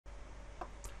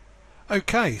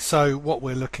Okay, so what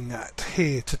we're looking at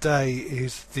here today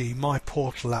is the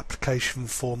myPortal application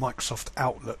for Microsoft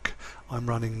Outlook. I'm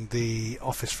running the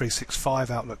Office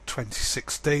 365 Outlook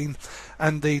 2016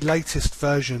 and the latest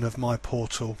version of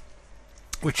myPortal,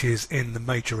 which is in the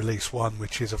major release 1,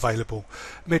 which is available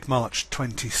mid-March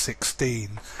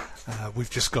 2016. We've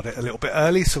just got it a little bit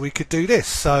early so we could do this.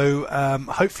 So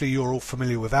hopefully you're all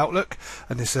familiar with Outlook,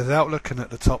 and this is Outlook, and at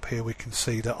the top here we can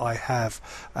see that I have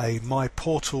a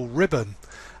myPortal ribbon,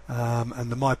 and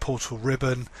the myPortal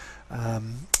ribbon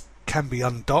can be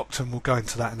undocked, and we'll go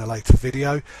into that in a later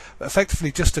video. But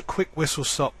effectively just a quick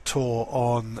whistle-stop tour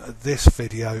on this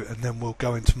video, and then we'll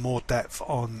go into more depth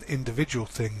on individual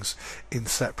things in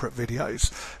separate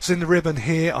videos. So in the ribbon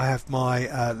here I have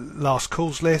my last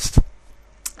calls list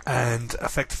and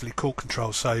effectively call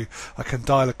control, so I can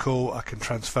dial a call, I can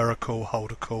transfer a call,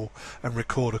 hold a call and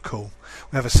record a call.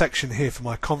 We have a section here for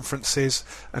my conferences,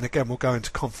 and again we'll go into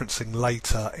conferencing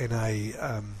later in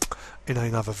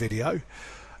another video.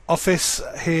 Office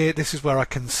here, this is where I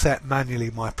can set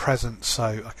manually my presence, so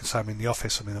I can say I'm in the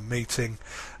office, I'm in a meeting,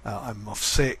 I'm off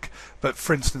sick, but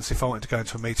for instance if I wanted to go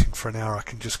into a meeting for an hour I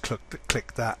can just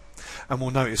click that, and we'll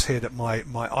notice here that my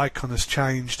icon has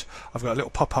changed. I've got a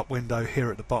little pop-up window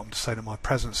here at the bottom to say that my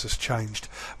presence has changed.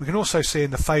 We can also see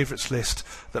in the favourites list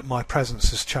that my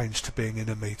presence has changed to being in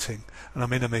a meeting, and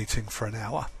I'm in a meeting for an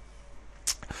hour.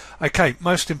 Okay,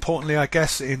 most importantly I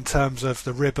guess in terms of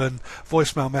the ribbon,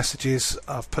 voicemail messages,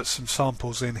 I've put some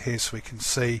samples in here so we can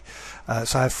see.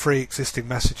 So I have 3 existing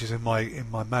messages in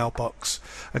my mailbox,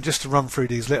 and just to run through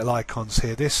these little icons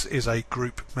here, this is a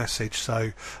group message,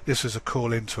 so this is a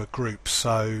call into a group,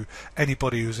 so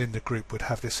anybody who's in the group would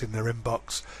have this in their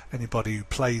inbox. Anybody who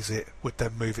plays it would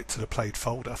then move it to the played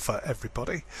folder for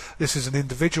everybody. This is an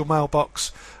individual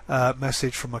mailbox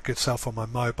message from my good self on my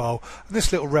mobile, and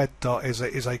this little red dot is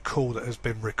a call that has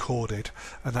been recorded,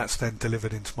 and that's then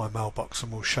delivered into my mailbox,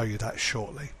 and we'll show you that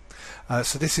shortly.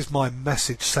 So this is my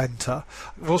message center.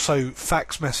 We've also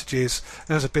fax messages,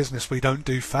 and as a business we don't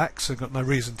do fax, we've got no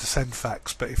reason to send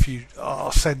fax, but if you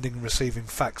are sending and receiving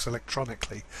fax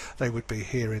electronically they would be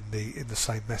here in the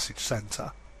same message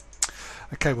center.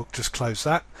 Okay, we'll just close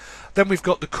that. Then we've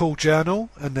got the call journal,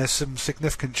 and there's some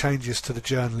significant changes to the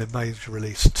journal in major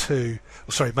release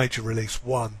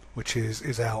 1, which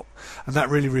is out, and that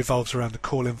really revolves around the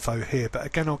call info here, but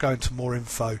again I'll go into more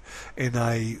info in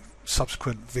a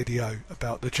subsequent video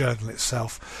about the journal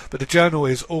itself. But the journal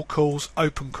is all calls,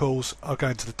 open calls. I'll go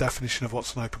into the definition of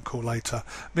what's an open call later,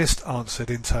 missed, answered,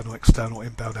 internal, external,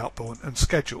 inbound, outbound and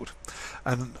scheduled,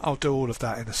 and I'll do all of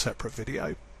that in a separate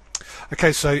video.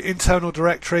 Okay, so internal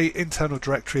directory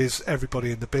is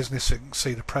everybody in the business. You can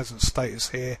see the present status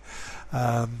here.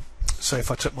 So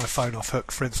if I took my phone off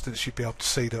hook, for instance, you'd be able to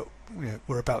see that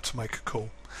we're about to make a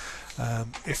call.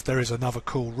 If there is another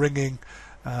call ringing,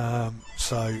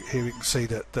 so here we can see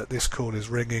that this call is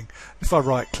ringing. If I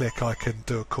right click I can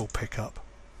do a call pickup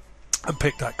and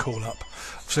pick that call up.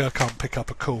 See, I can't pick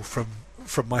up a call from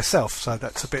myself, so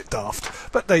that's a bit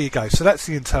daft, but there you go. So that's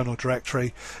the internal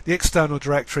directory. The external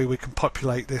directory, we can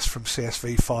populate this from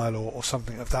CSV file or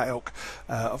something of that ilk.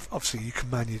 Obviously you can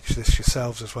manage this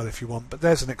yourselves as well if you want, but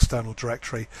there's an external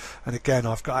directory, and again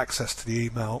I've got access to the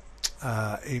email,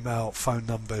 phone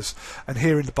numbers, and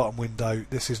here in the bottom window,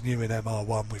 this is new in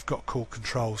MR1, we've got call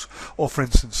controls, or for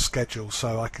instance schedule,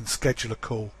 so I can schedule a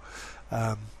call,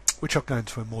 which I'll go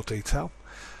into in more detail.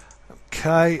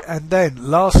 Okay, and then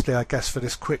lastly I guess for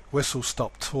this quick whistle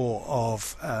stop tour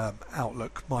of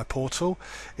Outlook myPortal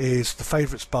is the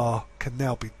favourites bar can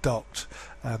now be docked.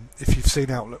 If you've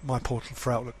seen Outlook myPortal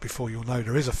for Outlook before, you'll know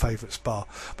there is a favourites bar,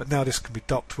 but now this can be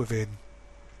docked within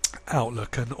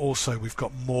Outlook, and also we've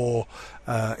got more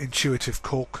intuitive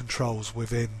call controls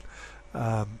within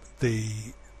the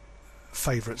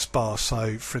favourites bar.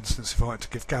 So for instance if I want to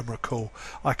give Gamma a call,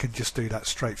 I can just do that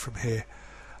straight from here,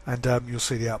 and you'll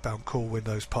see the outbound call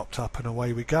windows popped up, and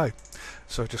away we go.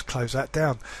 So just close that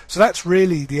down. So that's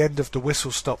really the end of the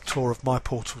whistle stop tour of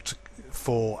myPortal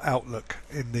for Outlook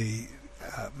in the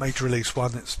major release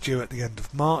 1 that's due at the end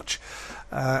of March,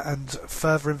 and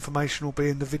further information will be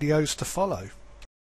in the videos to follow.